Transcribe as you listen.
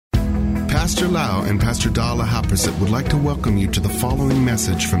Pastor Lau and Pastor Dala Haprasit would like to welcome you to the following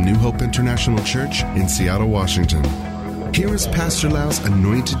message from New Hope International Church in Seattle, Washington. Here is Pastor Lau's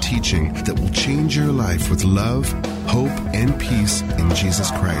anointed teaching that will change your life with love, hope, and peace in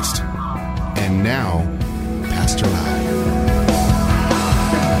Jesus Christ. And now, Pastor Lau.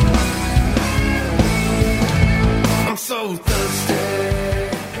 I'm so thirsty.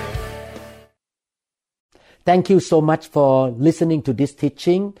 Thank you so much for listening to this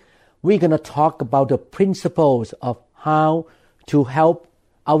teaching. We're going to talk about the principles of how to help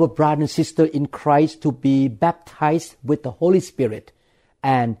our brother and sister in Christ to be baptized with the Holy Spirit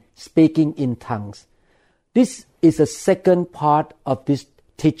and speaking in tongues. This is the second part of this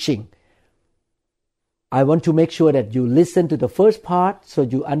teaching. I want to make sure that you listen to the first part so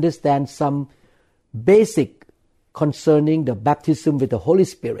you understand some basic concerning the baptism with the Holy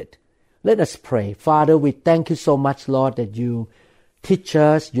Spirit. Let us pray. Father, we thank you so much, Lord, that you teach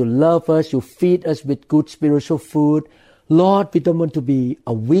us, you love us, you feed us with good spiritual food. Lord, we don't want to be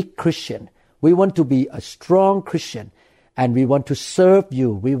a weak Christian. We want to be a strong Christian, and we want to serve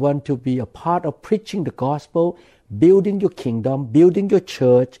you. We want to be a part of preaching the gospel, building your kingdom, building your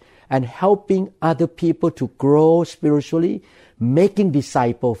church, and helping other people to grow spiritually, making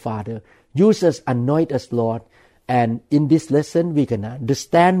disciples, Father. Use us, anoint us, Lord. And in this lesson, we can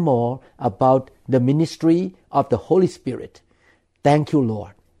understand more about the ministry of the Holy Spirit. Thank you,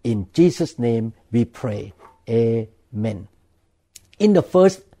 Lord. In Jesus' name we pray. Amen. In the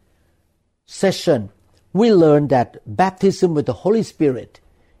first session, we learned that baptism with the Holy Spirit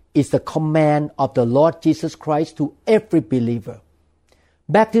is the command of the Lord Jesus Christ to every believer.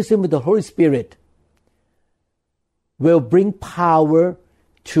 Baptism with the Holy Spirit will bring power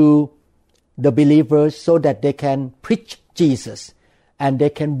to the believers so that they can preach Jesus and they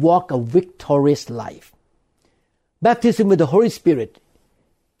can walk a victorious life. Baptism with the Holy Spirit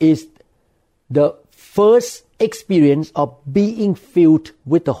is the first experience of being filled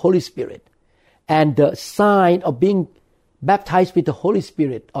with the Holy Spirit. And the sign of being baptized with the Holy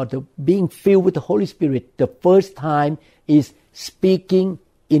Spirit or the being filled with the Holy Spirit the first time is speaking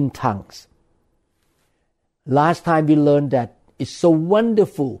in tongues. Last time we learned that it's so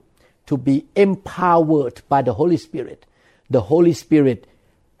wonderful to be empowered by the Holy Spirit. The Holy Spirit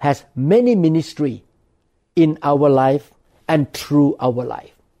has many ministry in our life and through our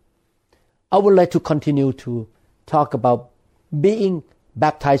life. I would like to continue to talk about being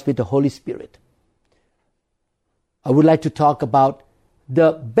baptized with the Holy Spirit. I would like to talk about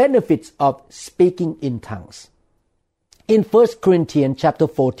the benefits of speaking in tongues. In 1 Corinthians chapter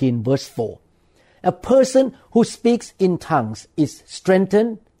 14, verse 4, a person who speaks in tongues is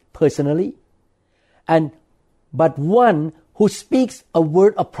strengthened personally, but one who speaks a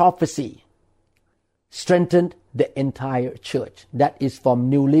word of prophecy strengthened the entire church. That is from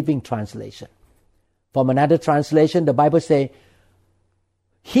New Living Translation. From another translation, the Bible says,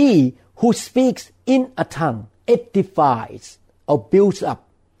 he who speaks in a tongue edifies or builds up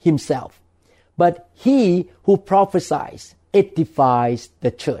himself, but he who prophesies edifies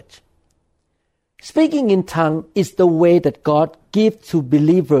the church. Speaking in tongue is the way that God gives to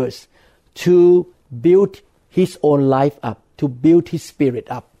believers to build his own life up, to build his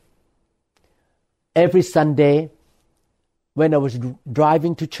spirit up. Every Sunday, when I was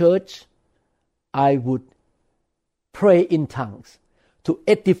driving to church, I would pray in tongues to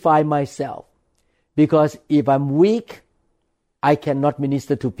edify myself. Because if I'm weak, I cannot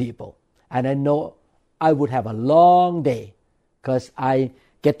minister to people. And I know I would have a long day because I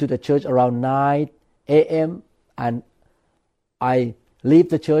get to the church around 9 a.m. and I leave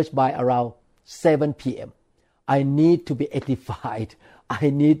the church by around 7 p.m. I need to be edified. I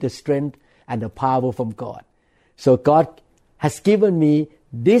need the strength and the power from God. So God has given me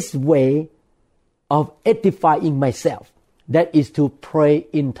this way of edifying myself. That is to pray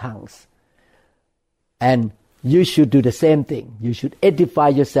in tongues. And you should do the same thing. You should edify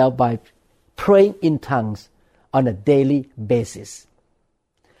yourself by praying in tongues on a daily basis.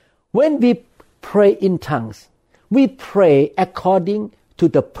 When we pray in tongues, we pray according to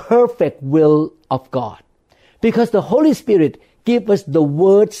the perfect will of God. Because the Holy Spirit gives us the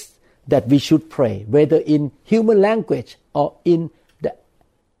words that we should pray, whether in human language or in the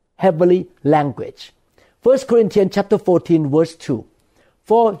heavenly language. 1 Corinthians chapter 14, verse 2.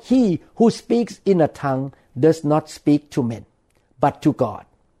 For he who speaks in a tongue does not speak to men, but to God.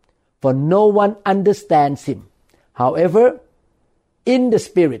 For no one understands him. However, in the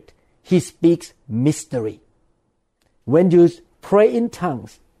Spirit, he speaks mystery. When you pray in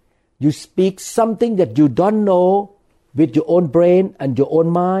tongues, you speak something that you don't know with your own brain and your own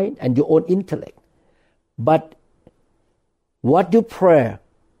mind and your own intellect. But what you pray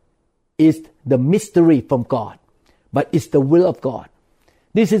is the mystery from God, but it's the will of God.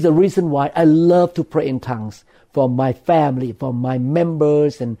 This is the reason why I love to pray in tongues for my family, for my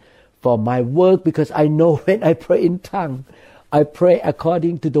members, and for my work, because I know when I pray in tongues, I pray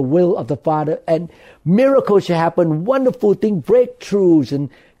according to the will of the Father, and miracles shall happen, wonderful things, breakthroughs, and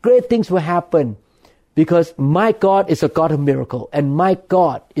great things will happen, because my God is a God of miracle, and my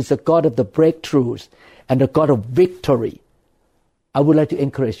God is a God of the breakthroughs and a God of victory. I would like to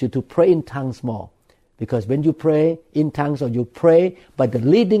encourage you to pray in tongues more, because when you pray in tongues or you pray by the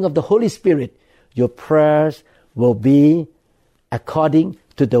leading of the Holy Spirit, your prayers will be according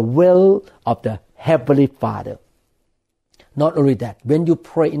to the will of the Heavenly Father. Not only that, when you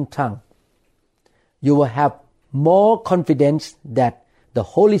pray in tongues, you will have more confidence that the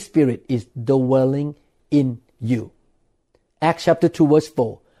Holy Spirit is dwelling in you. Acts chapter 2 verse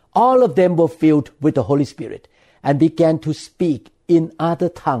 4. All of them were filled with the Holy Spirit and began to speak in other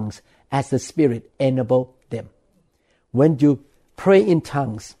tongues as the Spirit enabled them. When you pray in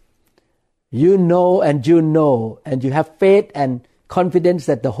tongues, you know and you have faith and confidence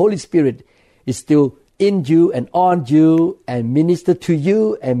that the Holy Spirit is still in you and on you and minister to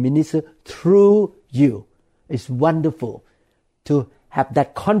you and minister through you. It's wonderful to have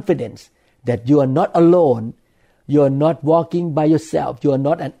that confidence that you are not alone, you are not walking by yourself, you are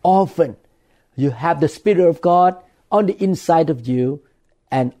not an orphan. You have the Spirit of God on the inside of you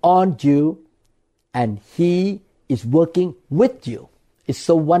and on you, and He is working with you. It's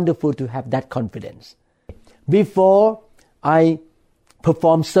so wonderful to have that confidence. Before I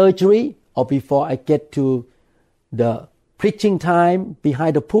perform surgery or before I get to the preaching time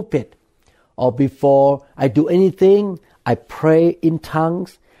behind the pulpit or before I do anything, I pray in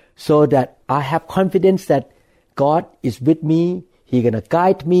tongues so that I have confidence that God is with me. He's going to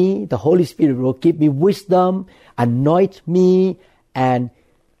guide me. The Holy Spirit will give me wisdom, anoint me, and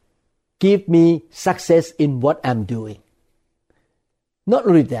give me success in what I'm doing. Not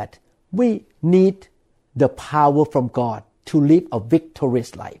only that, we need the power from God to live a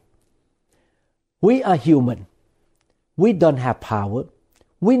victorious life. We are human. We don't have power.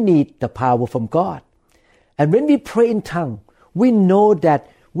 We need the power from God. And when we pray in tongues, we know that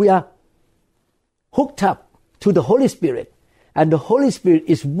we are hooked up to the Holy Spirit, and the Holy Spirit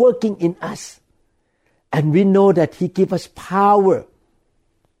is working in us. And we know that He gives us power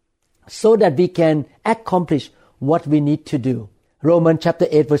so that we can accomplish what we need to do. Romans chapter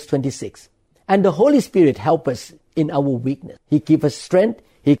 8 verse 26. And the Holy Spirit helps us in our weakness. He gives us strength.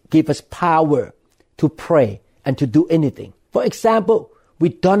 He gives us power to pray and to do anything. For example, we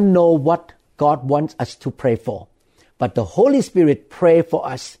don't know what God wants us to pray for, but the Holy Spirit prays for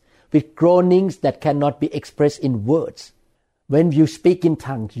us with groanings that cannot be expressed in words. When you speak in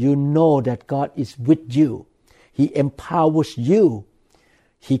tongues, you know that God is with you. He empowers you.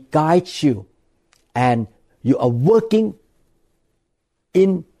 He guides you. And you are working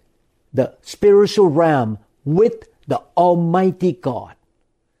in the spiritual realm with the Almighty God,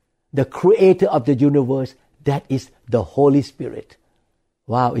 the Creator of the universe. That is the Holy Spirit.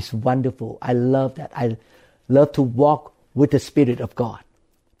 Wow, it's wonderful. I love that. I love to walk with the Spirit of God.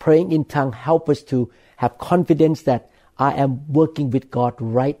 Praying in tongues helps us to have confidence that I am working with God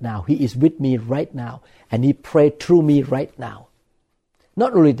right now. He is with me right now, and He prays through me right now.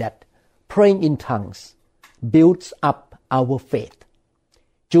 Not only that, praying in tongues builds up our faith.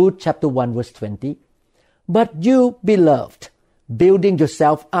 Jude chapter 1 verse 20. But you, beloved, building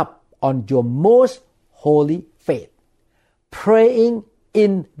yourself up on your most holy faith, praying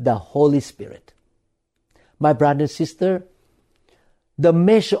in the Holy Spirit. My brother and sister, the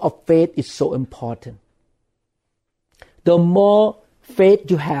measure of faith is so important. The more faith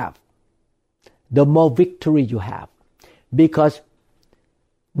you have, the more victory you have, because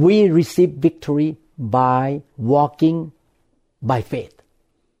we receive victory by walking by faith.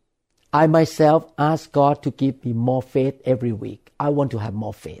 I myself ask God to give me more faith every week. I want to have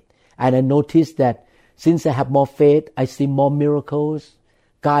more faith. And I notice that since I have more faith, I see more miracles,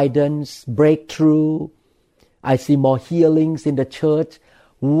 guidance, breakthrough. I see more healings in the church.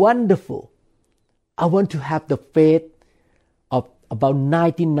 Wonderful. I want to have the faith of about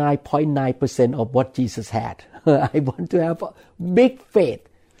 99.9% of what Jesus had. I want to have a big faith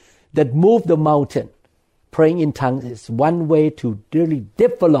that moves the mountain. Praying in tongues is one way to really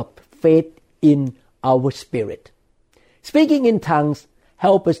develop faith in our spirit. Speaking in tongues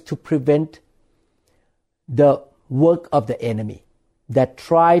helps us to prevent the work of the enemy that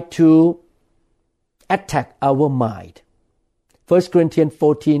try to attack our mind. 1 Corinthians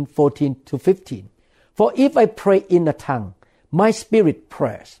 14:14-15. For if I pray in a tongue, my spirit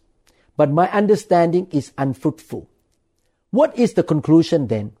prays, but my understanding is unfruitful. What is the conclusion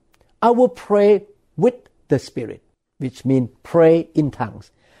then? I will pray with the Spirit, which means pray in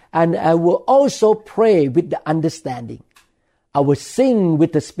tongues. And I will also pray with the understanding. I will sing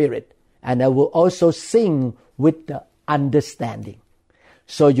with the Spirit, and I will also sing with the understanding.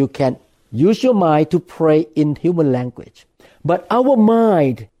 So you can use your mind to pray in human language. But our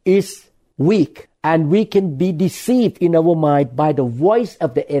mind is weak, and we can be deceived in our mind by the voice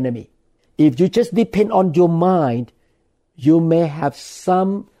of the enemy. If you just depend on your mind, you may have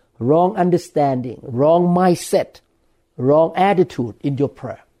some wrong understanding, wrong mindset, wrong attitude in your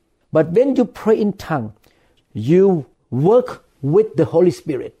prayer. But when you pray in tongue, you work with the Holy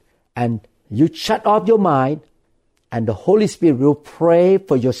Spirit, and you shut off your mind, and the Holy Spirit will pray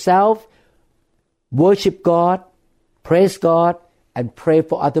for yourself, worship God, praise God, and pray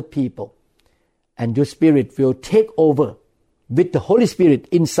for other people. And your spirit will take over with the Holy Spirit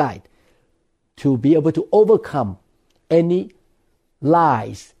inside to be able to overcome any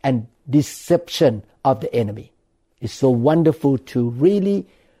lies and deception of the enemy. It's so wonderful to really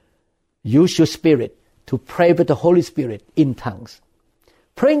use your spirit to pray with the Holy Spirit in tongues.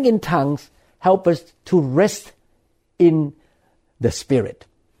 Praying in tongues helps us to rest in the Spirit.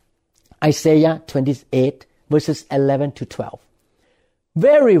 Isaiah 28 verses 11 to 12.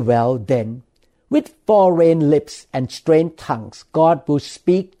 Very well then, with foreign lips and strange tongues, God will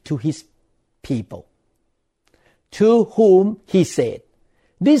speak to his people, to whom he said,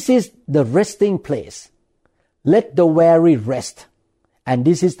 this is the resting place. Let the weary rest. And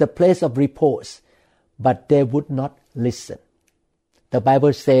this is the place of repose. But they would not listen. The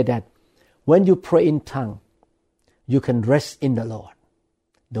Bible says that when you pray in tongue, you can rest in the Lord.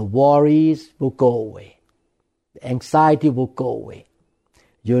 The worries will go away. The anxiety will go away.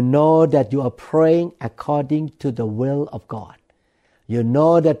 You know that you are praying according to the will of God. You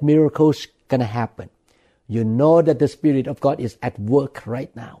know that miracles going to happen. You know that the Spirit of God is at work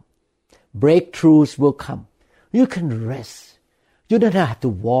right now. Breakthroughs will come. You can rest. You don't have to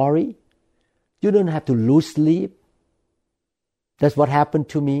worry. You don't have to lose sleep. That's what happened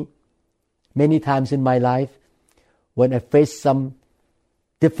to me many times in my life. When I face some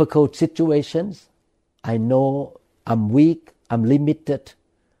difficult situations, I know I'm weak, I'm limited.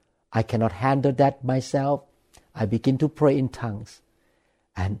 I cannot handle that myself. I begin to pray in tongues.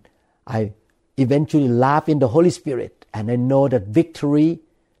 And I eventually laugh in the Holy Spirit. And I know that victory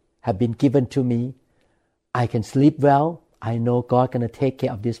has been given to me. I can sleep well. I know God going to take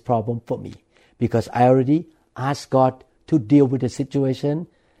care of this problem for me. Because I already asked God to deal with the situation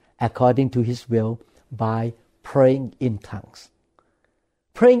according to His will by praying in tongues.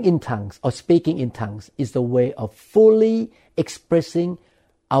 Praying in tongues or speaking in tongues is the way of fully expressing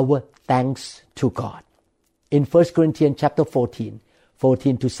our thanks to God. In 1 Corinthians chapter 14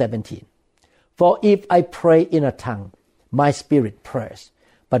 to 17. For if I pray in a tongue, my spirit prays,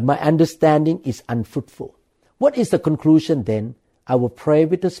 but my understanding is unfruitful. What is the conclusion then? I will pray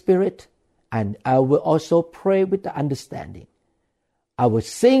with the Spirit, and I will also pray with the understanding. I will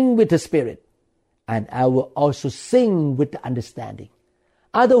sing with the Spirit, and I will also sing with the understanding.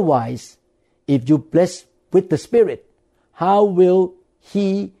 Otherwise, if you bless with the Spirit, how will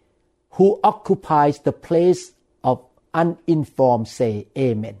he who occupies the place of uninformed say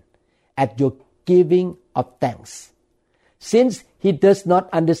Amen at your giving of thanks, since he does not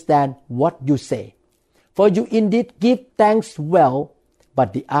understand what you say? For you indeed give thanks well,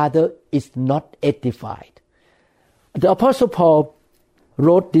 but the other is not edified. The Apostle Paul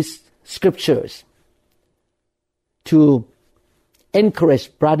wrote these scriptures to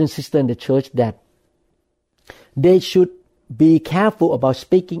encourage brothers and sisters in the church that they should be careful about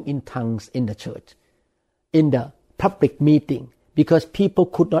speaking in tongues in the church, in the public meeting, because people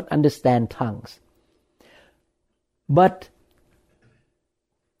could not understand tongues. But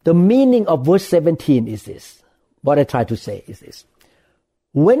the meaning of verse 17 is this. What I try to say is this.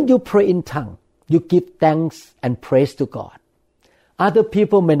 When you pray in tongue, you give thanks and praise to God. Other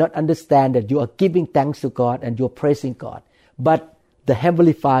people may not understand that you are giving thanks to God and you are praising God, but the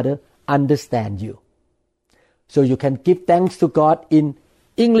Heavenly Father understands you. So you can give thanks to God in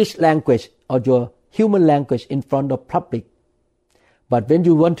English language or your human language in front of public. But when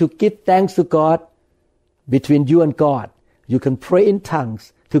you want to give thanks to God between you and God, you can pray in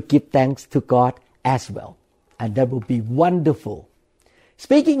tongues to give thanks to God as well. And that will be wonderful.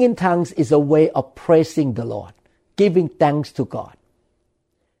 Speaking in tongues is a way of praising the Lord, giving thanks to God.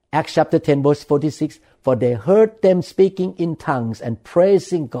 Acts chapter 10 verse 46, for they heard them speaking in tongues and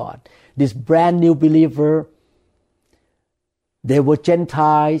praising God. This brand new believer, they were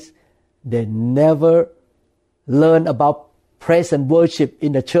Gentiles. They never learned about praise and worship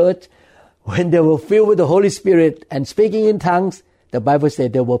in the church. When they were filled with the Holy Spirit and speaking in tongues, the Bible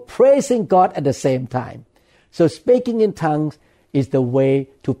said they were praising God at the same time. So speaking in tongues is the way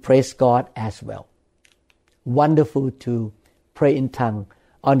to praise God as well. Wonderful to pray in tongues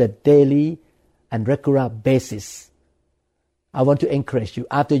on a daily and regular basis. I want to encourage you,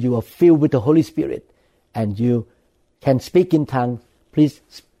 after you are filled with the Holy Spirit and you can speak in tongues, please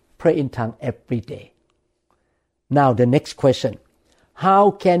pray in tongues every day. Now the next question,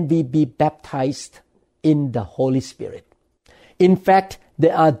 how can we be baptized in the Holy Spirit? In fact,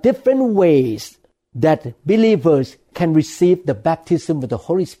 there are different ways that believers can receive the baptism with the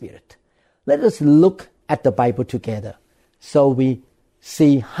Holy Spirit. Let us look at the Bible together so we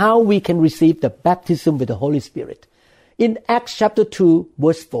see how we can receive the baptism with the Holy Spirit. In Acts chapter 2,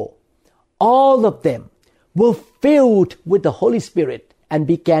 verse 4, all of them were filled with the Holy Spirit and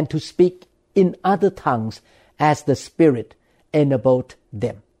began to speak in other tongues as the Spirit enabled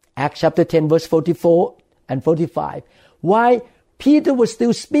them. Acts chapter 10, verse 44 and 45. While Peter was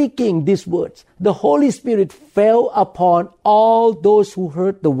still speaking these words, the Holy Spirit fell upon all those who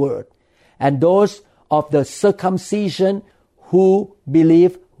heard the word, and those of the circumcision who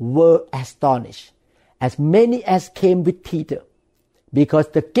believed were astonished, as many as came with Peter, because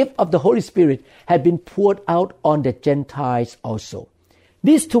the gift of the Holy Spirit had been poured out on the Gentiles also.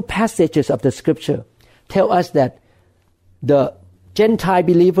 These two passages of the scripture tell us that the Gentile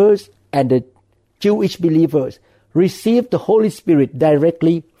believers and the Jewish believers received the Holy Spirit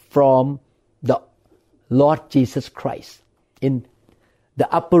directly from the Lord Jesus Christ. In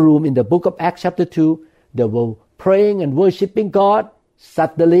the upper room in the book of Acts chapter 2, they were praying and worshiping God.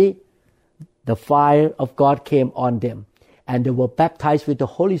 Suddenly, the fire of God came on them and they were baptized with the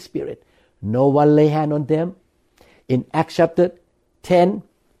Holy Spirit. No one lay hand on them. In Acts chapter 10,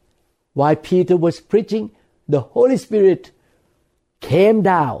 while Peter was preaching, the Holy Spirit came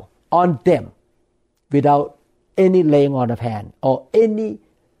down on them without any laying on of hand or any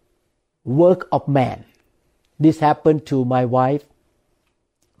work of man. This happened to my wife.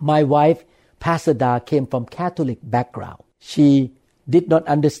 My wife, Pastor Da, came from Catholic background. She did not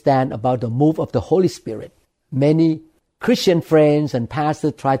understand about the move of the Holy Spirit. Many Christian friends and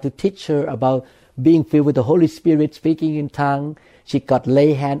pastors tried to teach her about being filled with the Holy Spirit, speaking in tongues. She got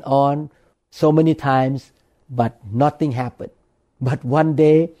lay hand on so many times, but nothing happened. But one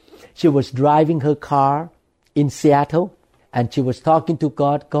day, she was driving her car in Seattle, and she was talking to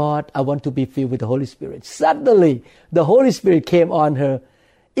God. God, I want to be filled with the Holy Spirit. Suddenly, the Holy Spirit came on her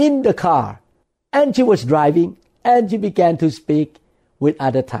in the car, and she was driving, and she began to speak with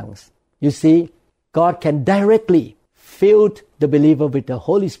other tongues. You see, God can directly fill the believer with the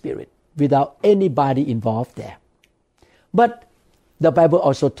Holy Spirit without anybody involved there. But the Bible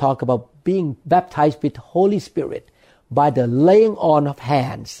also talks about being baptized with Holy Spirit by the laying on of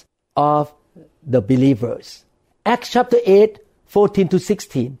hands of the believers. Acts chapter 8, 14 to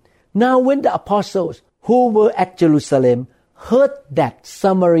 16. Now when the apostles who were at Jerusalem heard that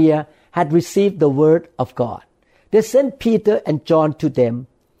Samaria had received the word of God, they sent Peter and John to them,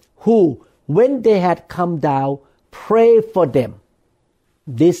 who, when they had come down, prayed for them.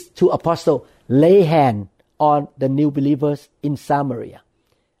 These two apostles lay hand on the new believers in Samaria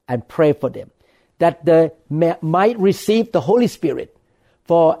and pray for them, that they might receive the Holy Spirit,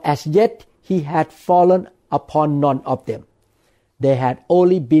 for as yet he had fallen upon none of them. They had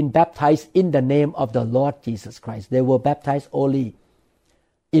only been baptized in the name of the Lord Jesus Christ. They were baptized only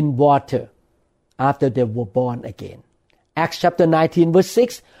in water after they were born again. Acts chapter 19 verse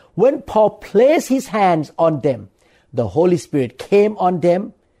 6, when Paul placed his hands on them, the Holy Spirit came on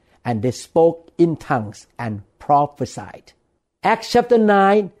them, and they spoke in tongues and prophesied. Acts chapter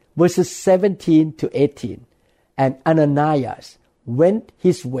 9 verses 17 to 18, and Ananias went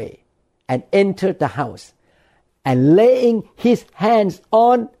his way and entered the house, and laying his hands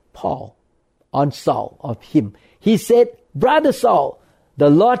on Paul, on Saul, of him, he said, Brother Saul, the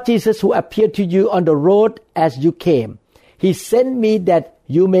Lord Jesus who appeared to you on the road as you came, he sent me that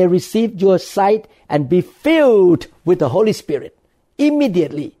you may receive your sight and be filled with the Holy Spirit.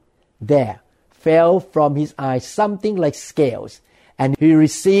 Immediately there fell from his eyes something like scales, and he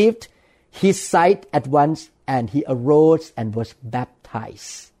received his sight at once, and he arose and was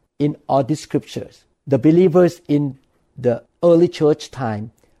baptized. In all these scriptures, the believers in the early church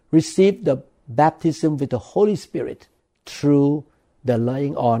time received the baptism with the Holy Spirit through the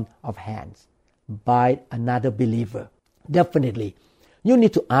laying on of hands by another believer. Definitely, you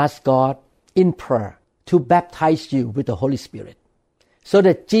need to ask God in prayer to baptize you with the Holy Spirit. So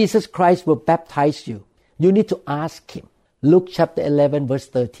that Jesus Christ will baptize you, you need to ask Him. Luke chapter 11 verse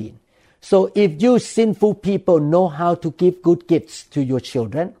 13. So if you sinful people know how to give good gifts to your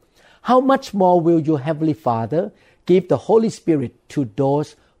children, how much more will your Heavenly Father give the Holy Spirit to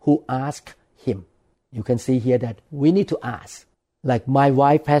those who ask Him. You can see here that we need to ask. Like my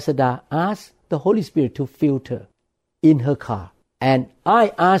wife, Pastor Da, asked the Holy Spirit to fill her in her car. And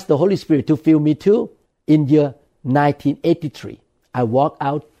I asked the Holy Spirit to fill me too. In year 1983, I walked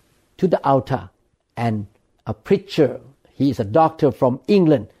out to the altar and a preacher, he is a doctor from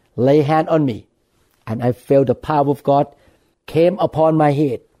England, lay hand on me. And I felt the power of God came upon my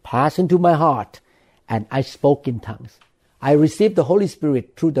head, passed into my heart, and I spoke in tongues. I received the Holy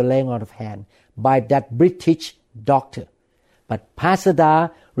Spirit through the laying on of hand by that British doctor. But Pastor Da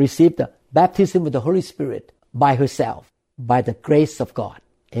received the baptism with the Holy Spirit by herself, by the grace of God.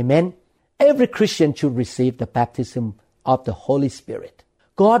 Amen. Every Christian should receive the baptism of the Holy Spirit.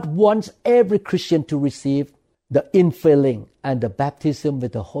 God wants every Christian to receive the infilling and the baptism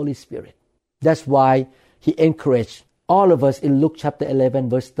with the Holy Spirit. That's why He encouraged all of us in Luke chapter 11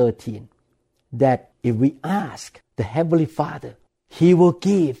 verse 13 that if we ask the Heavenly Father, He will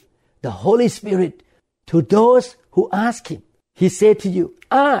give the Holy Spirit to those who ask Him. He said to you,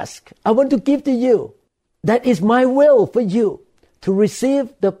 ask, I want to give to you. That is my will for you to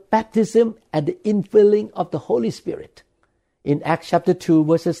receive the baptism and the infilling of the Holy Spirit. In Acts chapter 2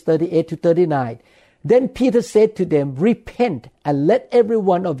 verses 38 to 39, then Peter said to them, repent and let every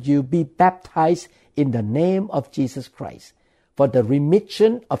one of you be baptized in the name of Jesus Christ for the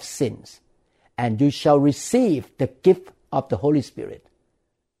remission of sins, and you shall receive the gift of the Holy Spirit,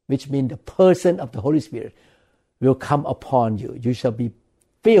 which means the person of the Holy Spirit will come upon you. You shall be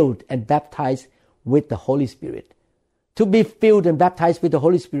filled and baptized with the Holy Spirit. To be filled and baptized with the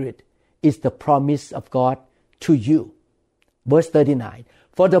Holy Spirit is the promise of God to you. Verse 39,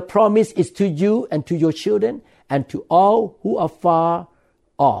 for the promise is to you and to your children and to all who are far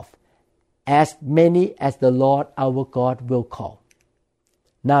off, as many as the Lord our God will call.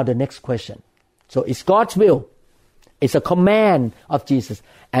 Now the next question. So it's God's will. It's a command of Jesus,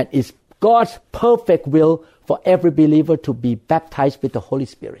 and it's God's perfect will for every believer to be baptized with the Holy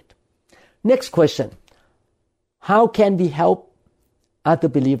Spirit. Next question. How can we help other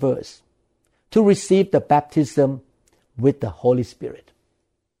believers to receive the baptism with the Holy Spirit?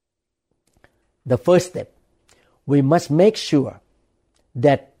 The first step, we must make sure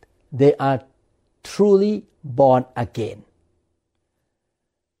that they are truly born again.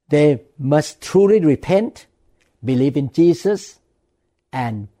 They must truly repent, believe in Jesus,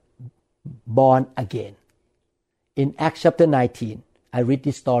 and born again. In Acts chapter 19, I read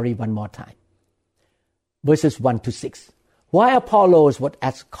this story one more time. Verses 1 to 6. While Apollos was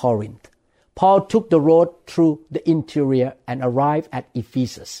at Corinth, Paul took the road through the interior and arrived at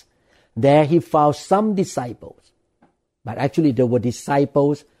Ephesus. There he found some disciples, but actually they were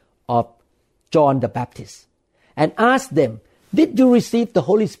disciples of John the Baptist, and asked them, did you receive the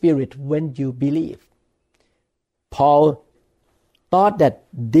Holy Spirit when you believed? Paul thought that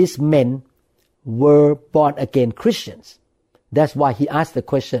these men were born again Christians. That's why he asked the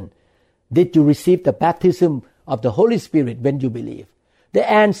question, did you receive the baptism of the Holy Spirit when you believe? They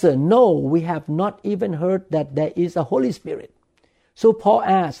answered, no, we have not even heard that there is a Holy Spirit. So Paul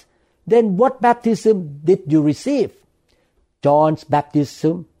asked, then what baptism did you receive? John's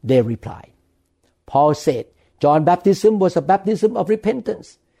baptism, they replied. Paul said, John's baptism was a baptism of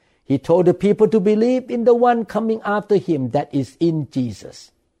repentance. He told the people to believe in the one coming after him, that is in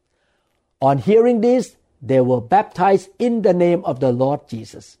Jesus. On hearing this, they were baptized in the name of the Lord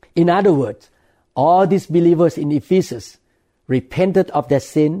Jesus. In other words, all these believers in Ephesus repented of their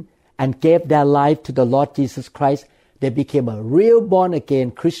sin and gave their life to the Lord Jesus Christ. They became a real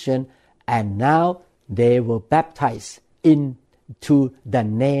born-again Christian, and now they were baptized into the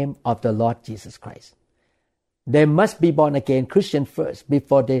name of the Lord Jesus Christ. They must be born-again Christian first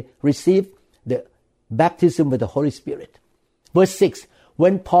before they receive the baptism with the Holy Spirit. Verse 6,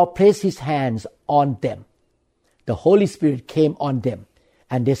 when Paul placed his hands on them, the Holy Spirit came on them,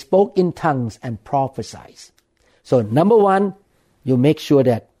 and they spoke in tongues and prophesied. So number one, you make sure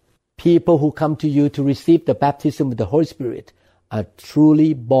that people who come to you to receive the baptism with the Holy Spirit are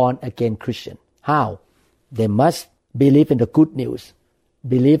truly born-again Christian. How? They must believe in the good news,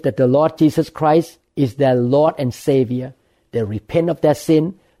 believe that the Lord Jesus Christ is their Lord and Savior. They repent of their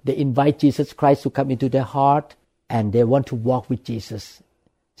sin. They invite Jesus Christ to come into their heart, and they want to walk with Jesus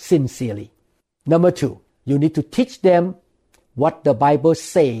sincerely. Number two, you need to teach them what the Bible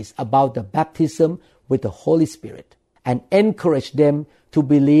says about the baptism with the Holy Spirit, and encourage them to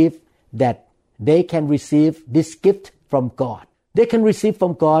believe that they can receive this gift from God. They can receive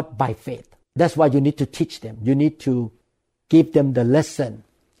from God by faith. That's why you need to teach them. You need to give them the lesson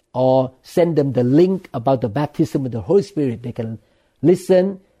or send them the link about the baptism with the Holy Spirit. They can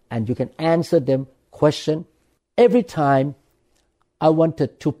listen, and you can answer them question. Every time I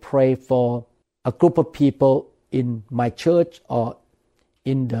wanted to pray for a group of people in my church or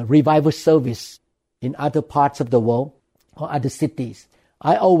in the revival service in other parts of the world or other cities,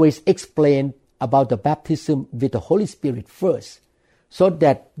 I always explain about the baptism with the Holy Spirit first, so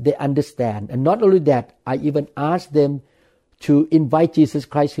that they understand. And not only that, I even ask them to invite Jesus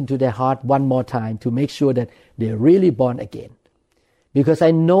Christ into their heart one more time to make sure that they're really born again. Because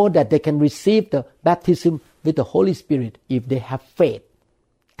I know that they can receive the baptism with the Holy Spirit if they have faith,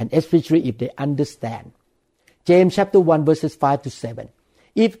 and especially if they understand. James chapter 1 verses 5 to 7.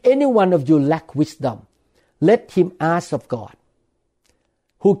 If any one of you lack wisdom, let him ask of God,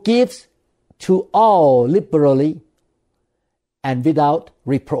 who gives to all liberally and without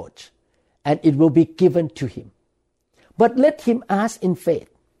reproach, and it will be given to him. But let him ask in faith,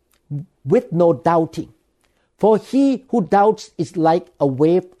 with no doubting. For he who doubts is like a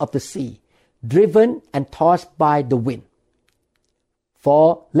wave of the sea, driven and tossed by the wind.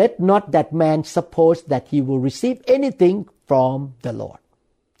 For let not that man suppose that he will receive anything from the Lord.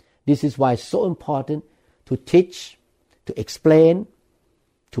 This is why it's so important to teach, to explain,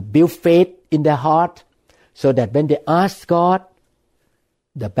 to build faith in their heart, so that when they ask God,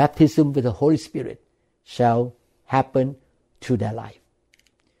 the baptism with the Holy Spirit shall happen to their life.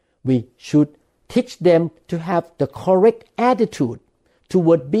 We should teach them to have the correct attitude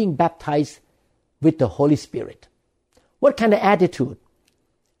toward being baptized with the Holy Spirit. What kind of attitude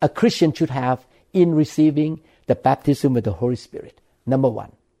a Christian should have in receiving the baptism with the Holy Spirit? Number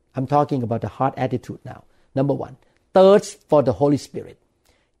one, I'm talking about the heart attitude now. Number one, thirst for the Holy Spirit.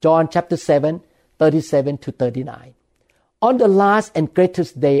 John chapter 7, 37 to 39. On the last and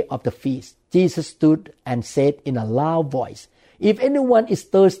greatest day of the feast, Jesus stood and said in a loud voice, If anyone is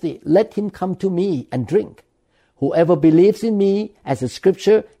thirsty, let him come to me and drink. Whoever believes in me, as the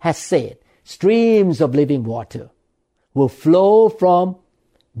scripture has said, streams of living water will flow from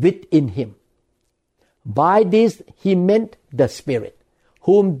within him. By this he meant the Spirit,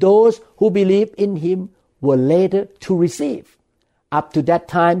 whom those who believe in him were later to receive. Up to that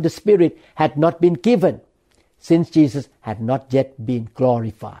time, the Spirit had not been given, since Jesus had not yet been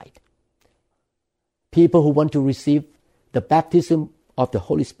glorified. People who want to receive the baptism of the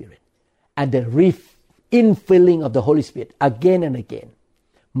Holy Spirit and the infilling of the Holy Spirit again and again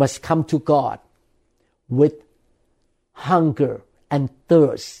must come to God with hunger and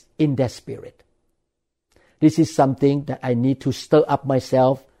thirst in their spirit. This is something that I need to stir up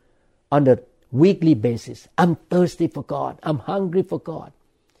myself on a weekly basis. I'm thirsty for God. I'm hungry for God.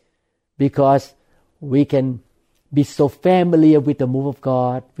 Because we can be so familiar with the move of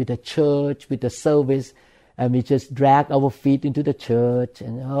God, with the church, with the service, and we just drag our feet into the church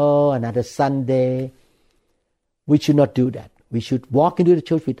and, another Sunday. We should not do that. We should walk into the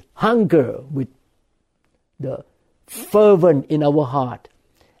church with hunger, with the fervent in our heart.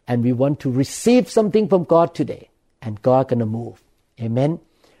 And we want to receive something from God today. And God gonna move. Amen.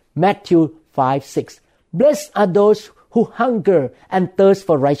 Matthew 5:6. Blessed are those who hunger and thirst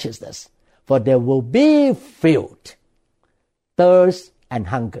for righteousness, for they will be filled. Thirst and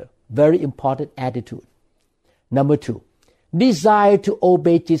hunger. Very important attitude. Number 2. Desire to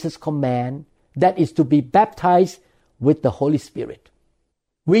obey Jesus' command, that is to be baptized with the Holy Spirit.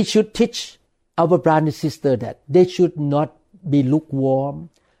 We should teach our brother and sister that they should not be lukewarm.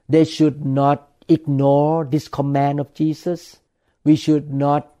 They should not ignore this command of Jesus. We should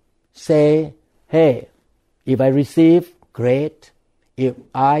not say, hey, if I receive, great. If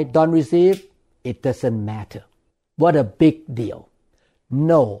I don't receive, it doesn't matter. What a big deal.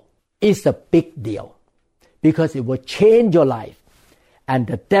 No, it's a big deal. Because it will change your life. And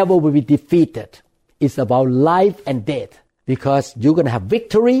the devil will be defeated. It's about life and death. Because you're going to have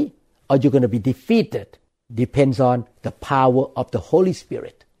victory or you're going to be defeated. Depends on the power of the Holy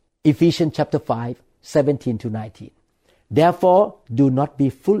Spirit. Ephesians chapter 5, 17 to 19. Therefore, do not be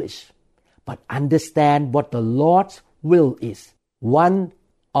foolish, but understand what the Lord's will is. One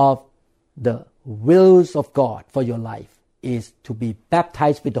of the wills of God for your life is to be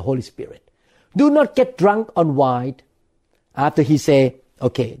baptized with the Holy Spirit. Do not get drunk on wine. After he say,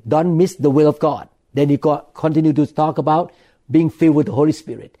 okay, don't miss the will of God. Then he continue to talk about being filled with the Holy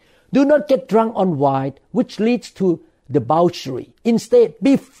Spirit. Do not get drunk on wine, which leads to debauchery. Instead,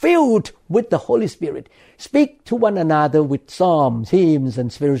 be filled with the Holy Spirit. Speak to one another with psalms, hymns,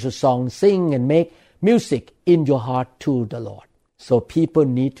 and spiritual songs. Sing and make music in your heart to the Lord. So people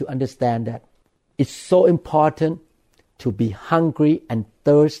need to understand that it's so important to be hungry and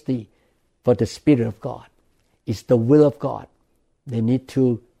thirsty for the Spirit of God. It's the will of God. They need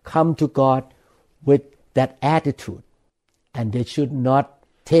to come to God with that attitude. And they should not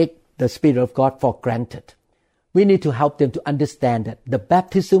take the Spirit of God for granted. We need to help them to understand that the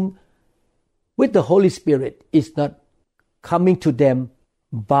baptism with the Holy Spirit is not coming to them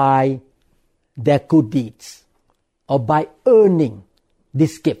by their good deeds or by earning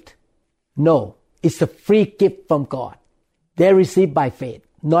this gift. No, it's a free gift from God. They receive by faith,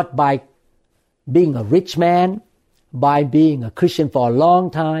 not by being a rich man, by being a Christian for a long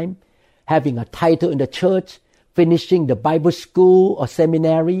time, having a title in the church, finishing the Bible school or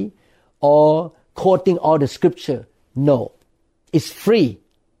seminary, or quoting all the scripture. No, it's free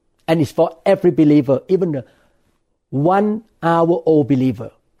and it's for every believer. Even a 1 hour old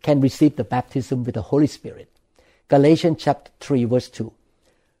believer can receive the baptism with the Holy Spirit. Galatians chapter 3 verse 2.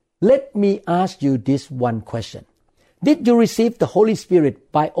 Let me ask you this one question. Did you receive the Holy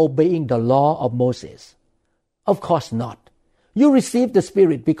Spirit by obeying the law of Moses? Of course not. You received the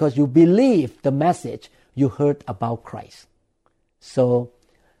Spirit because you believed the message you heard about Christ. So,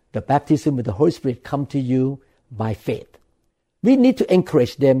 the baptism with the Holy Spirit comes to you by faith. We need to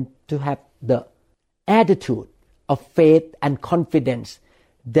encourage them to have the attitude of faith and confidence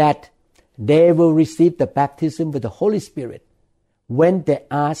that they will receive the baptism with the Holy Spirit when they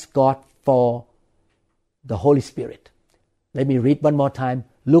ask God for the Holy Spirit. Let me read one more time.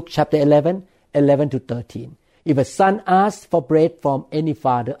 Luke chapter 11, 11 to 13. If a son asks for bread from any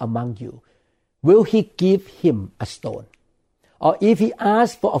father among you, will he give him a stone? Or if he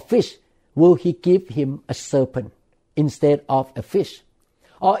asks for a fish, will he give him a serpent instead of a fish?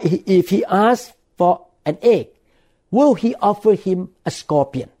 Or if he asks for an egg, will he offer him a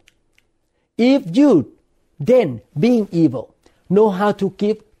scorpion? If you, then, being evil, know how to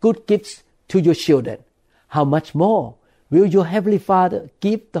give good gifts to your children, how much more will your Heavenly Father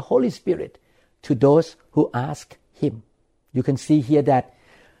give the Holy Spirit to those who ask Him? You can see here that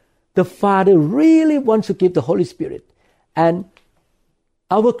the Father really wants to give the Holy Spirit. And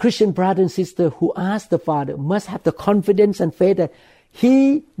our Christian brother and sister who ask the Father must have the confidence and faith that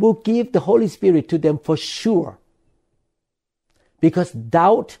He will give the Holy Spirit to them for sure. Because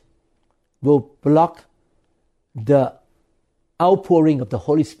doubt will block the outpouring of the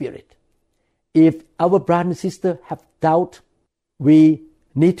Holy Spirit. If our brother and sister have doubt, we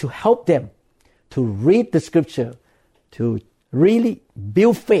need to help them to read the scripture, to really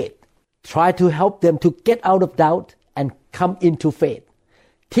build faith. Try to help them to get out of doubt and come into faith.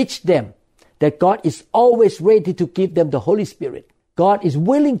 Teach them that God is always ready to give them the Holy Spirit. God is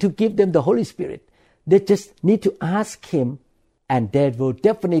willing to give them the Holy Spirit. They just need to ask Him, and they will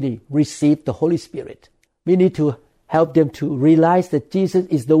definitely receive the Holy Spirit. We need to help them to realize that Jesus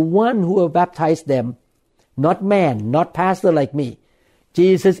is the one who will baptize them, not man, not pastor like me.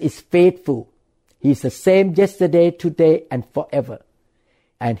 Jesus is faithful. He is the same yesterday, today, and forever.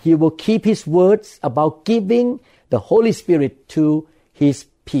 And He will keep His words about giving the Holy Spirit to His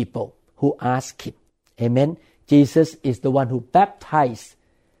people who ask Him. Amen. Jesus is the one who baptized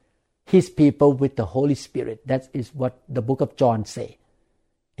His people with the Holy Spirit. That is what the book of John says.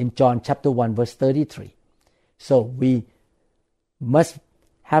 In John chapter 1 verse 33. So we must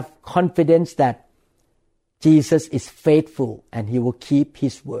have confidence that Jesus is faithful and He will keep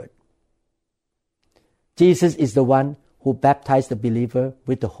His word. Jesus is the one who baptized the believer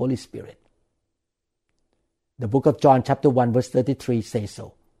with the Holy Spirit. The book of John chapter 1 verse 33 says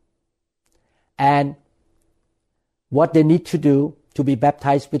so. And what they need to do to be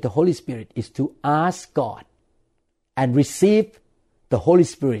baptized with the Holy Spirit is to ask God and receive the Holy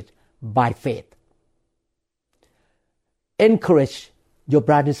Spirit by faith. Encourage your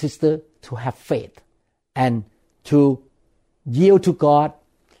brother and sister to have faith and to yield to God.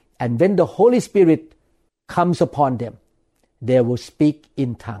 And when the Holy Spirit comes upon them, they will speak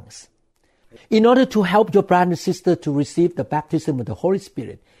in tongues. In order to help your brother and sister to receive the baptism of the Holy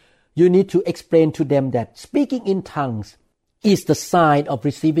Spirit, you need to explain to them that speaking in tongues is the sign of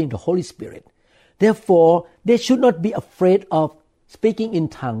receiving the Holy Spirit. Therefore, they should not be afraid of speaking in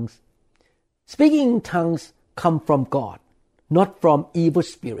tongues. Speaking in tongues comes from God, not from evil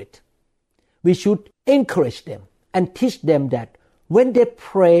spirit. We should encourage them and teach them that when they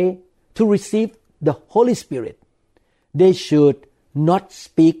pray to receive the Holy Spirit, they should not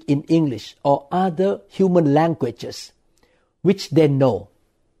speak in English or other human languages which they know.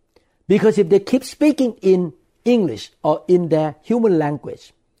 Because if they keep speaking in English or in their human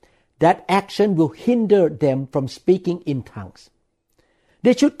language, that action will hinder them from speaking in tongues.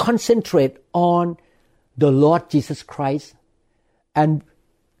 They should concentrate on the Lord Jesus Christ and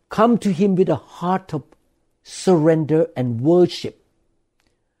come to Him with a heart of surrender and worship.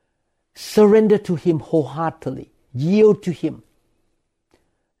 Surrender to Him wholeheartedly. Yield to Him.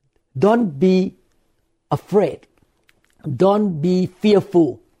 Don't be afraid. Don't be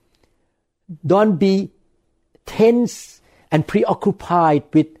fearful. Don't be tense and preoccupied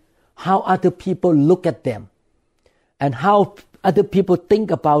with how other people look at them and how other people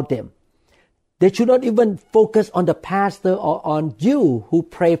think about them. They should not even focus on the pastor or on you who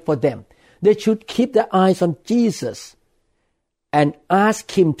pray for them. They should keep their eyes on Jesus and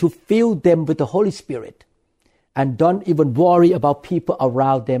ask Him to fill them with the Holy Spirit. And don't even worry about people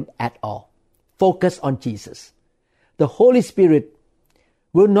around them at all. Focus on Jesus. The Holy Spirit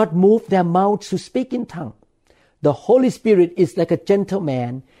will not move their mouths to speak in tongues. The Holy Spirit is like a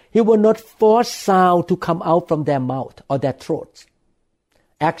gentleman. He will not force sound to come out from their mouth or their throats.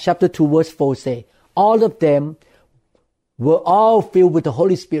 Acts chapter 2 verse 4 say, all of them were all filled with the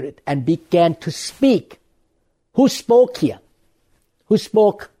Holy Spirit and began to speak. Who spoke here? Who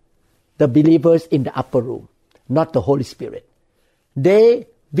spoke? The believers in the upper room, not the Holy Spirit. They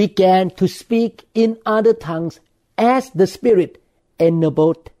began to speak in other tongues as the Spirit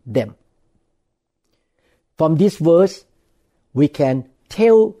enabled them. From this verse, we can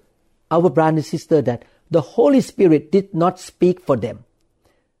tell our brother and sister that the Holy Spirit did not speak for them.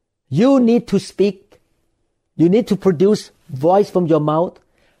 You need to speak. You need to produce voice from your mouth,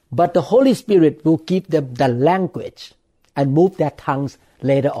 but the Holy Spirit will give them the language and move their tongues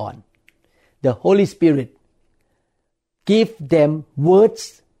later on. The Holy Spirit give them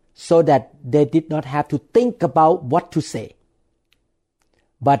words so that they did not have to think about what to say.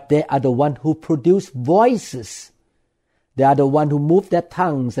 But they are the one who produce voices. They are the one who move their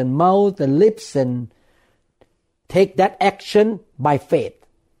tongues and mouth and lips and take that action by faith.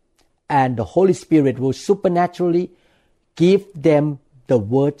 And the Holy Spirit will supernaturally give them the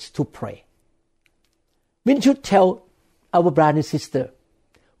words to pray. We should tell our brother and sister,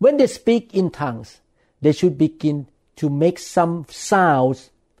 when they speak in tongues, they should begin to make some sounds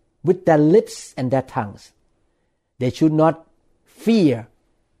with their lips and their tongues. They should not fear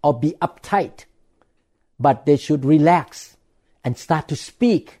or be uptight, but they should relax and start to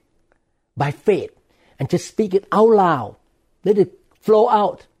speak by faith and just speak it out loud. Let it flow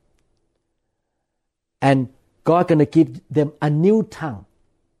out. And God gonna give them a new tongue.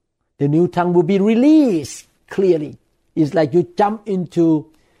 The new tongue will be released clearly. It's like you jump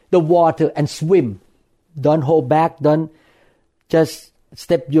into the water and swim. Don't hold back. Don't just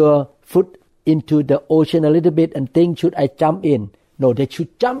step your foot into the ocean a little bit and think, should I jump in? No, they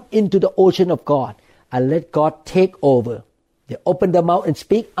should jump into the ocean of God and let God take over. They open their mouth and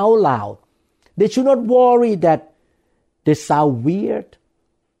speak out loud. They should not worry that they sound weird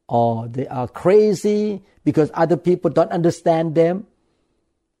or they are crazy because other people don't understand them.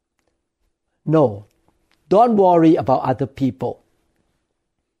 No, don't worry about other people,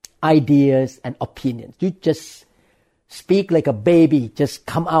 ideas and opinions. You just speak like a baby, just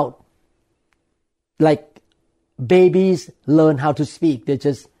come out. Like babies learn how to speak, they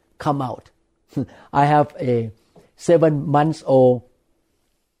just come out. I have a 7-month-old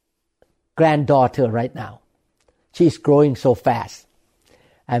granddaughter right now. She's growing so fast.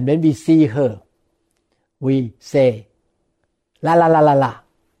 And when we see her, we say, la la la la la.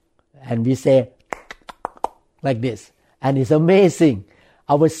 And we say, like this. And it's amazing.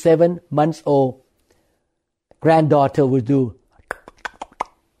 Our 7-month-old granddaughter will do,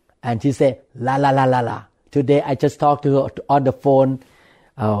 and she say, la la la la la. Today I just talked to her on the phone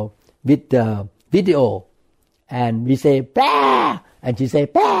with the video, and we say, bah! And she say,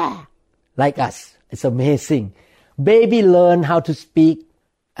 bah! Like us. It's amazing. Baby learn how to speak,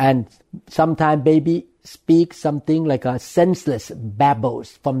 and sometimes baby speak something like a senseless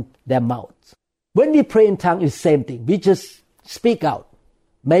babbles from their mouths. When we pray in tongues, it's the same thing. We just speak out.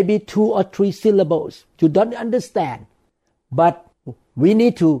 Maybe 2 or 3 syllables. You don't understand. But we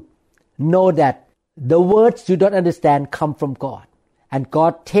need to know that the words you don't understand come from God. And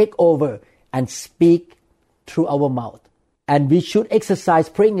God take over and speak through our mouth. And we should exercise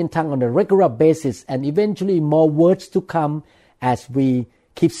praying in tongues on a regular basis, and eventually more words to come as we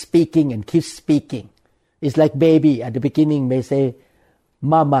keep speaking and keep speaking. It's like baby at the beginning may say,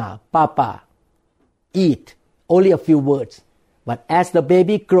 mama, papa, eat, only a few words. But as the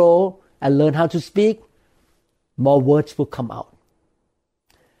baby grow and learn how to speak, more words will come out.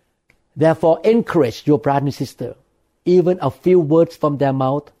 Therefore, encourage your brother and sister. Even a few words from their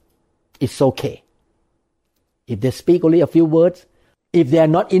mouth, it's okay. If they speak only a few words, if they are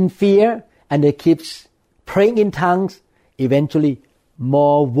not in fear and they keep praying in tongues, eventually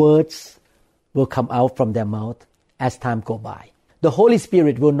more words will come out from their mouth as time goes by. The Holy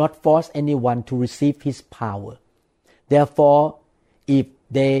Spirit will not force anyone to receive His power. Therefore, if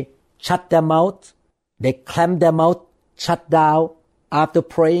they shut their mouth, they clamp their mouth, shut down after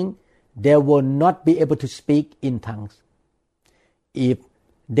praying, they will not be able to speak in tongues. If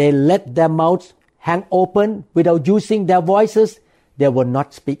they let their mouths hang open without using their voices, they will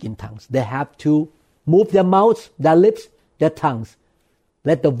not speak in tongues. They have to move their mouths, their lips, their tongues.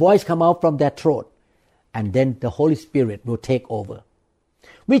 Let the voice come out from their throat, and then the Holy Spirit will take over.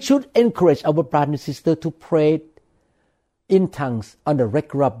 We should encourage our brothers and sisters to pray in tongues on a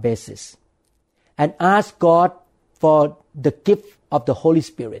regular basis and ask God for the gift of the Holy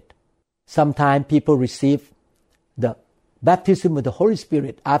Spirit. Sometimes people receive the baptism with the Holy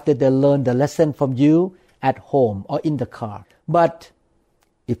Spirit after they learn the lesson from you at home or in the car. But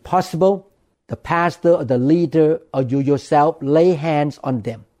if possible, the pastor or the leader or you yourself lay hands on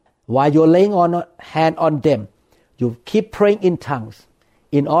them. While you're laying on hand on them, you keep praying in tongues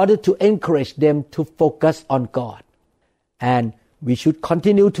in order to encourage them to focus on God. And we should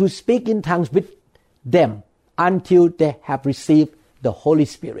continue to speak in tongues with them until they have received the Holy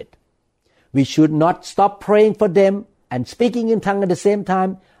Spirit. We should not stop praying for them and speaking in tongues at the same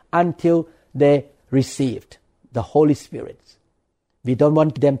time until they received the Holy Spirit. We don't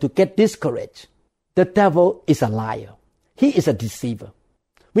want them to get discouraged. The devil is a liar. He is a deceiver.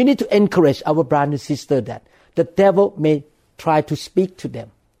 We need to encourage our brothers and sisters that the devil may try to speak to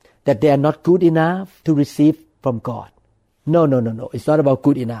them, that they are not good enough to receive from God. No. It's not about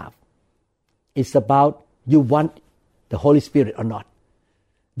good enough. It's about you want the Holy Spirit or not.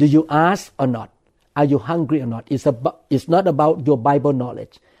 Do you ask or not? Are you hungry or not? It's not about your Bible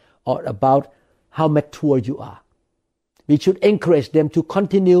knowledge or about how mature you are. We should encourage them to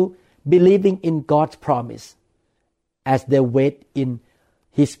continue believing in God's promise as they wait in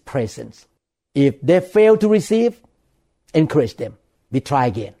His presence. If they fail to receive, encourage them. We try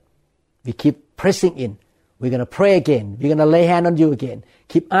again. We keep pressing in. We're going to pray again. We're going to lay hand on you again.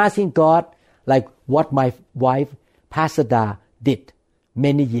 Keep asking God, like what my wife, Pastor Da, did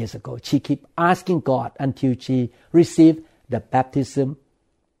many years ago. She kept asking God until she received the baptism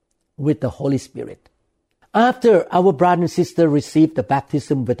with the Holy Spirit. After our brother and sister receive the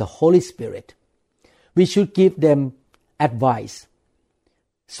baptism with the Holy Spirit, we should give them advice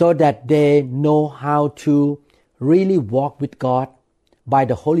so that they know how to really walk with God by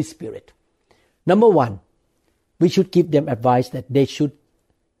the Holy Spirit. Number one, we should give them advice that they should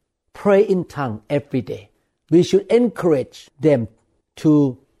pray in tongues every day. We should encourage them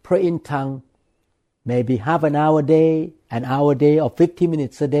to pray in tongues maybe half an hour a day, or 15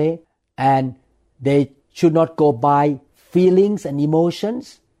 minutes a day. And they should not go by feelings and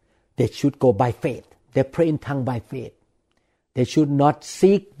emotions. They should go by faith. They pray in tongues by faith. They should not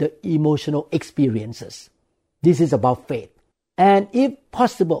seek the emotional experiences. This is about faith. And if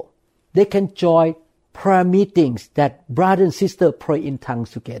possible, they can join prayer meetings that brother and sister pray in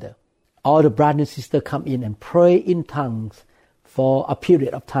tongues together. All the brother and sister come in and pray in tongues for a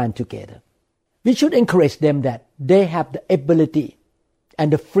period of time together. We should encourage them that they have the ability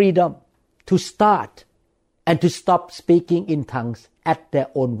and the freedom to start and to stop speaking in tongues at their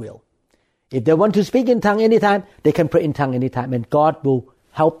own will. If they want to speak in tongues anytime, they can pray in tongues anytime, and God will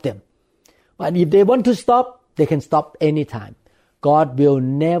help them. But if they want to stop, they can stop anytime. God will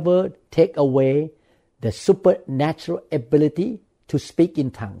never take away the supernatural ability to speak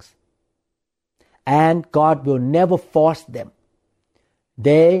in tongues. And God will never force them.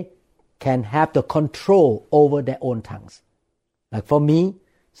 They can have the control over their own tongues. Like for me,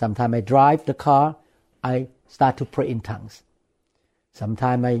 sometimes I drive the car, I start to pray in tongues.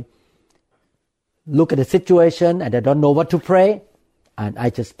 Sometimes I look at the situation and I don't know what to pray, and I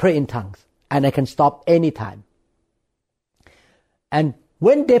just pray in tongues. And I can stop anytime. And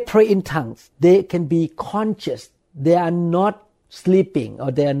when they pray in tongues, they can be conscious. They are not sleeping,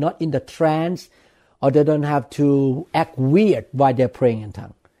 or they are not in the trance, or they don't have to act weird while they're praying in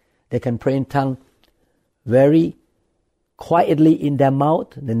tongues. They can pray in tongues very quietly in their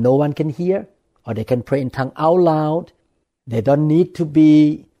mouth, then no one can hear, or they can pray in tongues out loud. They don't need to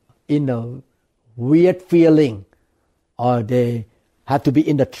be in a weird feeling, or they have to be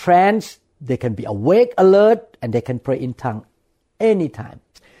in the trance. They can be awake, alert, and they can pray in tongues anytime.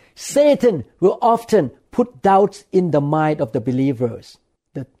 Satan will often put doubts in the mind of the believers.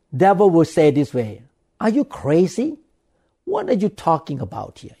 The devil will say this way, "Are you crazy? What are you talking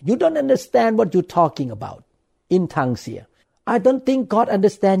about here? You don't understand what you're talking about in tongues here. I don't think God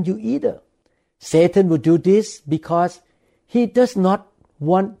understands you either." Satan will do this because he does not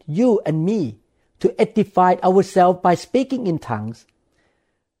want you and me to edify ourselves by speaking in tongues.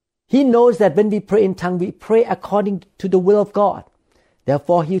 He knows that when we pray in tongues, we pray according to the will of God.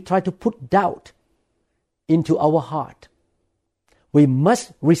 Therefore, he tries to put doubt into our heart. We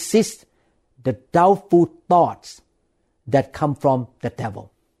must resist the doubtful thoughts that come from the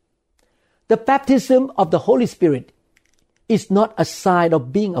devil. The baptism of the Holy Spirit is not a sign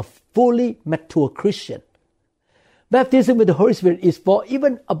of being a fully mature Christian. Baptism with the Holy Spirit is for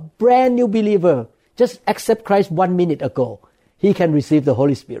even a brand new believer. Just accept Christ 1 minute ago. He can receive the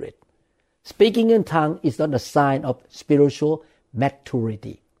Holy Spirit. Speaking in tongues is not a sign of spiritual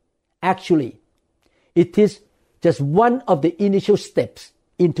maturity. Actually, it is just one of the initial steps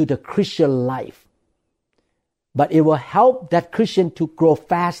into the Christian life. But it will help that Christian to grow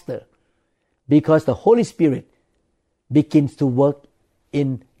faster because the Holy Spirit begins to work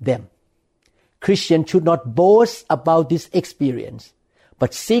in them. Christians should not boast about this experience,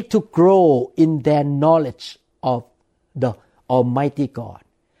 but seek to grow in their knowledge of the Almighty God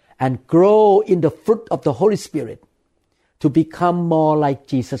and grow in the fruit of the Holy Spirit to become more like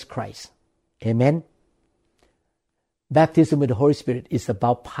Jesus Christ. Amen. Baptism with the Holy Spirit is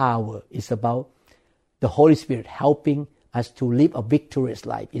about power. It's about the Holy Spirit helping us to live a victorious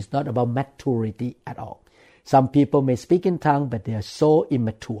life. It's not about maturity at all. Some people may speak in tongues, but they are so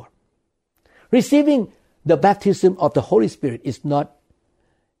immature. Receiving the baptism of the Holy Spirit is not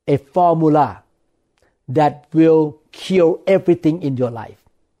a formula that will cure everything in your life.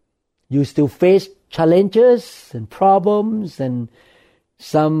 You still face challenges and problems and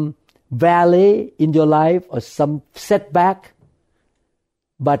some valley in your life or some setback,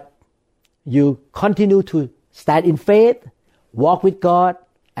 but you continue to stand in faith, walk with God,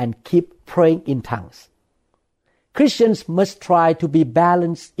 and keep praying in tongues. Christians must try to be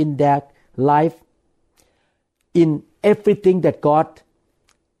balanced in their life in everything that God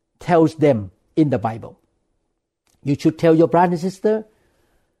tells them in the Bible. You should tell your brother and sister,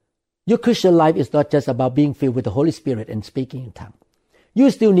 your Christian life is not just about being filled with the Holy Spirit and speaking in tongues. You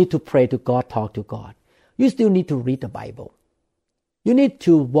still need to pray to God, talk to God. You still need to read the Bible. You need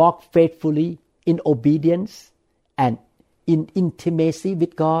to walk faithfully in obedience and in intimacy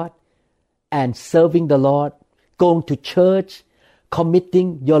with God and serving the Lord, going to church,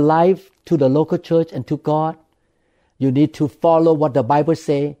 committing your life to the local church and to God. You need to follow what the Bible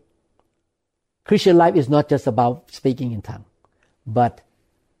says. Christian life is not just about speaking in tongues, but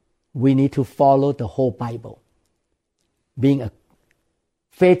we need to follow the whole Bible. Being a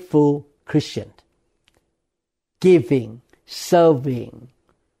faithful Christian, giving, serving,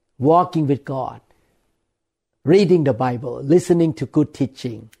 walking with God, reading the Bible, listening to good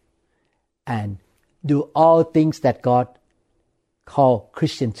teaching, and do all things that God calls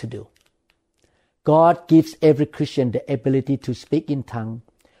Christians to do. God gives every Christian the ability to speak in tongues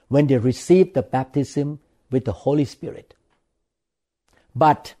when they receive the baptism with the Holy Spirit.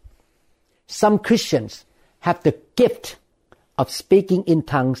 But some Christians have the gift of speaking in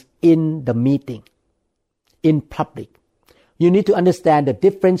tongues in the meeting, in public. You need to understand the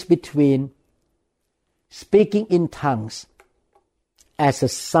difference between speaking in tongues as a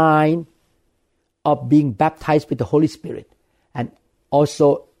sign of being baptized with the Holy Spirit and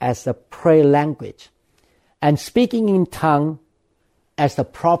also as a prayer language, and speaking in tongues as a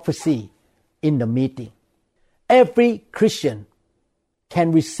prophecy in the meeting. Every Christian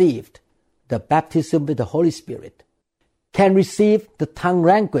can receive the baptism with the Holy Spirit, can receive the tongue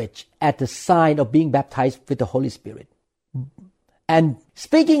language as the sign of being baptized with the Holy Spirit. And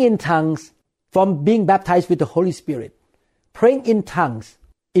speaking in tongues from being baptized with the Holy Spirit, praying in tongues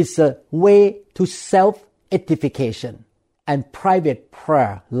is a way to self-edification and private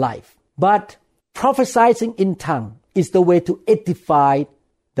prayer life. But prophesying in tongues is the way to edify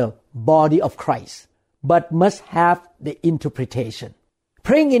the body of Christ, but must have the interpretation.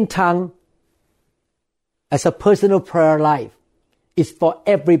 Praying in tongues as a personal prayer life is for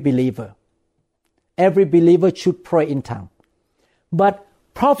every believer. Every believer should pray in tongues. But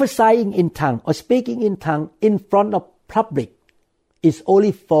prophesying in tongues or speaking in tongues in front of public is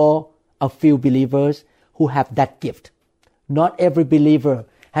only for a few believers who have that gift. Not every believer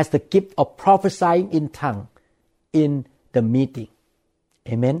has the gift of prophesying in tongues in the meeting.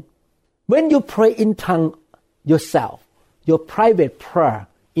 Amen. When you pray in tongues yourself, your private prayer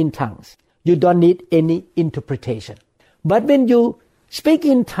in tongues, you don't need any interpretation. But when you speak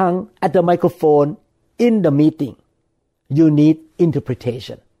in tongues at the microphone in the meeting, you need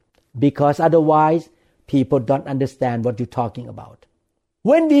interpretation, because otherwise people don't understand what you're talking about.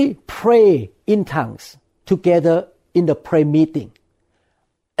 When we pray in tongues together in the prayer meeting,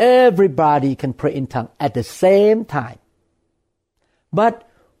 everybody can pray in tongues at the same time. But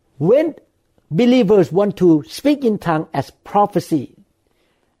when believers want to speak in tongues as prophecy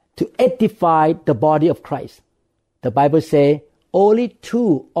to edify the body of Christ, the Bible says only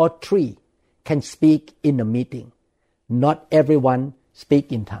 2 or 3 can speak in the meeting. Not everyone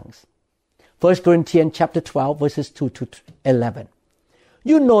speak in tongues. 1 Corinthians chapter 12 verses 2 to 11.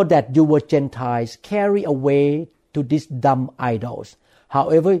 You know that you were Gentiles carried away to these dumb idols.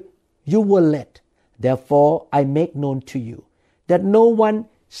 However, you were led. Therefore, I make known to you that no one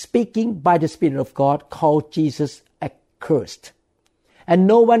speaking by the Spirit of God called Jesus accursed. And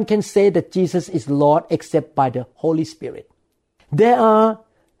no one can say that Jesus is Lord except by the Holy Spirit. There are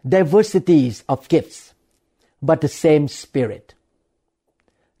diversities of gifts, but the same Spirit.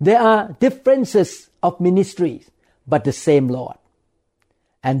 There are differences of ministries, but the same Lord.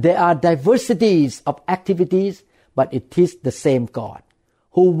 And there are diversities of activities, but it is the same God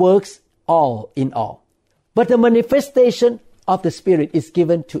who works all in all. But the manifestation of the Spirit is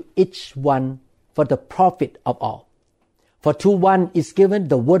given to each one for the profit of all. For to one is given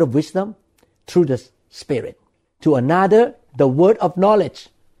the word of wisdom through the Spirit, to another the word of knowledge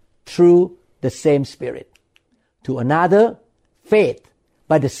through the same Spirit, to another faith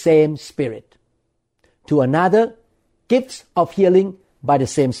by the same Spirit, to another gifts of healing by the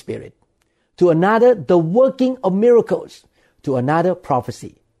same Spirit, to another the working of miracles, to another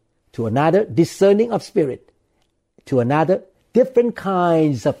prophecy, to another discerning of spirit, to another different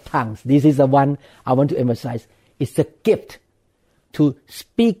kinds of tongues. This is the one I want to emphasize. It's a gift to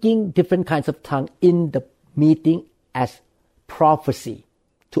speaking different kinds of tongue in the meeting as prophecy,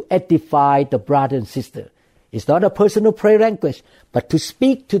 to edify the brother and sister. It's not a personal prayer language, but to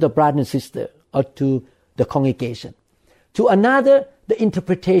speak to the brother and sister or to the congregation. To another, the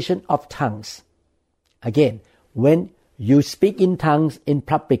interpretation of tongues. Again, when you speak in tongues in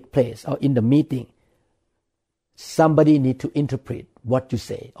public place or in the meeting, somebody need to interpret what you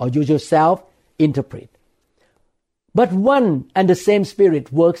say, or you yourself interpret. But one and the same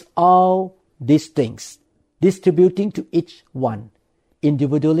Spirit works all these things, distributing to each one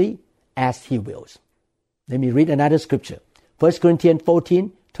individually as He wills. Let me read another scripture. 1 Corinthians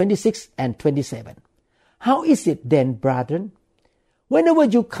 14, 26 and 27. How is it then, brethren? Whenever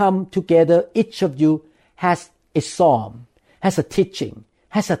you come together, each of you has a psalm, has a teaching,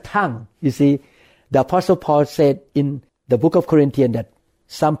 has a tongue. You see, the Apostle Paul said in the book of Corinthians that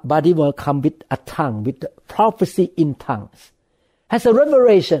somebody will come with a tongue, with the prophecy in tongues, has a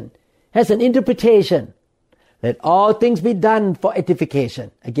revelation, has an interpretation. Let all things be done for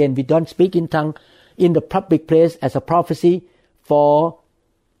edification. Again, we don't speak in tongue in the public place as a prophecy for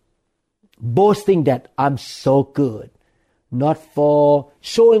boasting that I'm so good, not for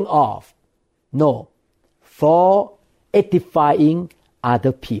showing off. No, for edifying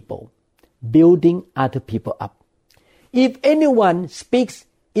other people, building other people up. If anyone speaks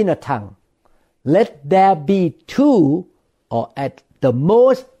in a tongue, let there be 2 or at the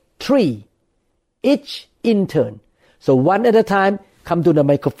most 3, each in turn. So one at a time, come to the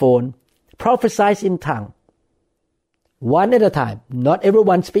microphone, prophesy in tongue. One at a time, not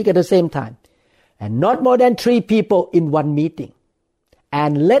everyone speak at the same time. And not more than 3 people in one meeting.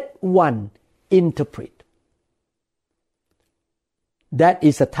 And let one interpret. That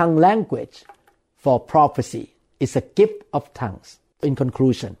is a tongue language for prophecy. It's a gift of tongues. In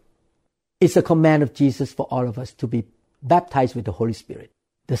conclusion, it's a command of Jesus for all of us to be baptized with the Holy Spirit.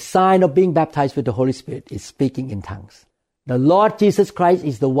 The sign of being baptized with the Holy Spirit is speaking in tongues. The Lord Jesus Christ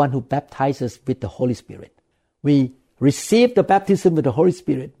is the one who baptizes with the Holy Spirit. We receive the baptism with the Holy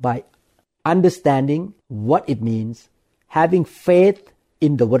Spirit by understanding what it means, having faith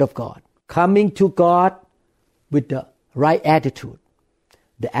in the Word of God, coming to God with the right attitude,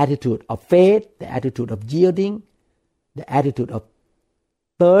 the attitude of faith, the attitude of yielding, the attitude of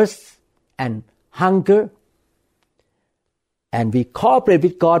thirst and hunger, and we cooperate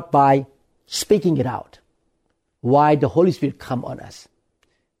with God by speaking it out. Why the Holy Spirit come on us?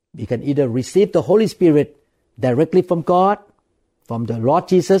 We can either receive the Holy Spirit directly from God, from the Lord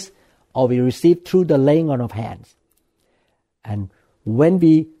Jesus, or we receive through the laying on of hands. And when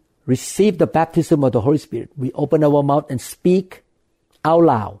we receive the baptism of the Holy Spirit, we open our mouth and speak out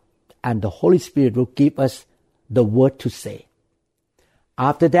loud, and the Holy Spirit will give us the word to say.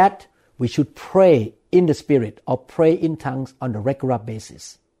 After that, we should pray in the Spirit or pray in tongues on a regular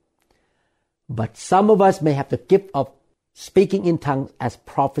basis. But some of us may have the gift of speaking in tongues as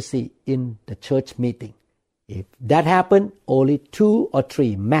prophecy in the church meeting. If that happens, only 2 or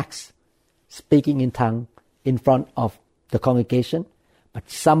 3 max speaking in tongue in front of the congregation, but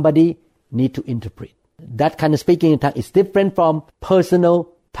somebody need to interpret. That kind of speaking in tongue is different from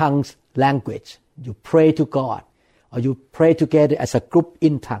personal tongues language. You pray to God or you pray together as a group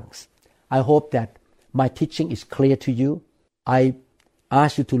in tongues. I hope that my teaching is clear to you. I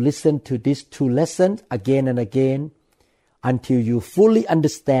ask you to listen to these 2 lessons again and again until you fully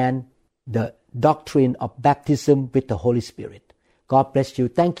understand the doctrine of baptism with the Holy Spirit. God bless you.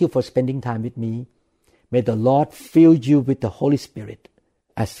 Thank you for spending time with me. May the Lord fill you with the Holy Spirit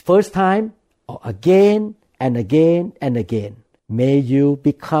as first time or again and again and again. May you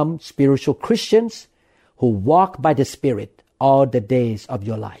become spiritual Christians who walk by the Spirit all the days of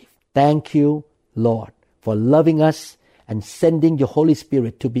your life. Thank you, Lord, for loving us and sending your Holy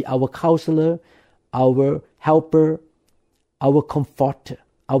Spirit to be our counselor, our helper, our comforter,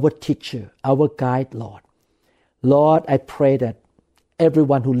 our teacher, our guide, Lord. Lord, I pray that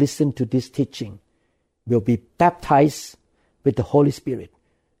everyone who listens to this teaching will be baptized with the Holy Spirit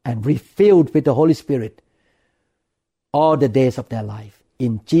and refilled with the Holy Spirit all the days of their life.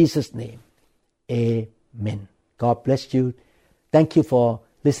 In Jesus' name, amen. God bless you. Thank you for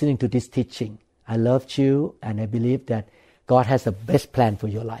listening to this teaching. I loved you, and I believe that God has the best plan for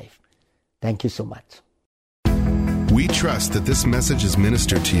your life. Thank you so much. We trust that this message is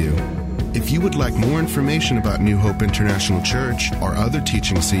ministered to you. If you would like more information about New Hope International Church or other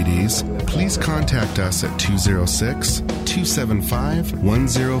teaching CDs, please contact us at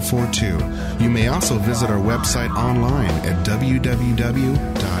 206-275-1042. You may also visit our website online at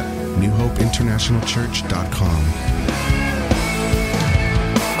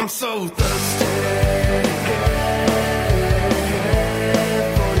www.newhopeinternationalchurch.com. I'm so thirsty.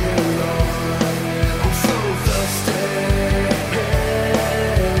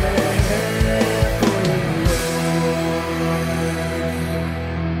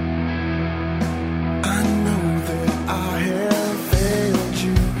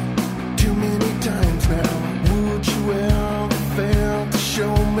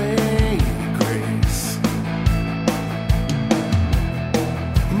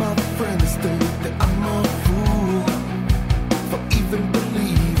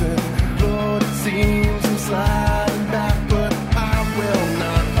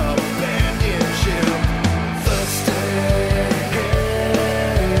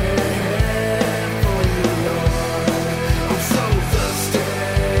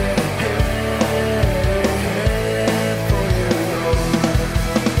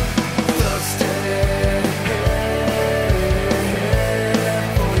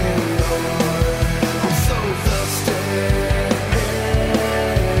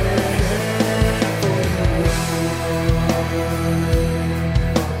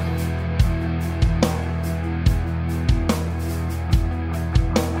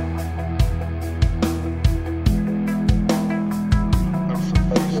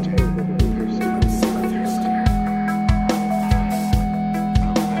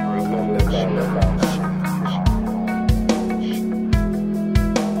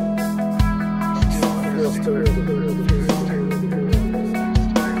 Still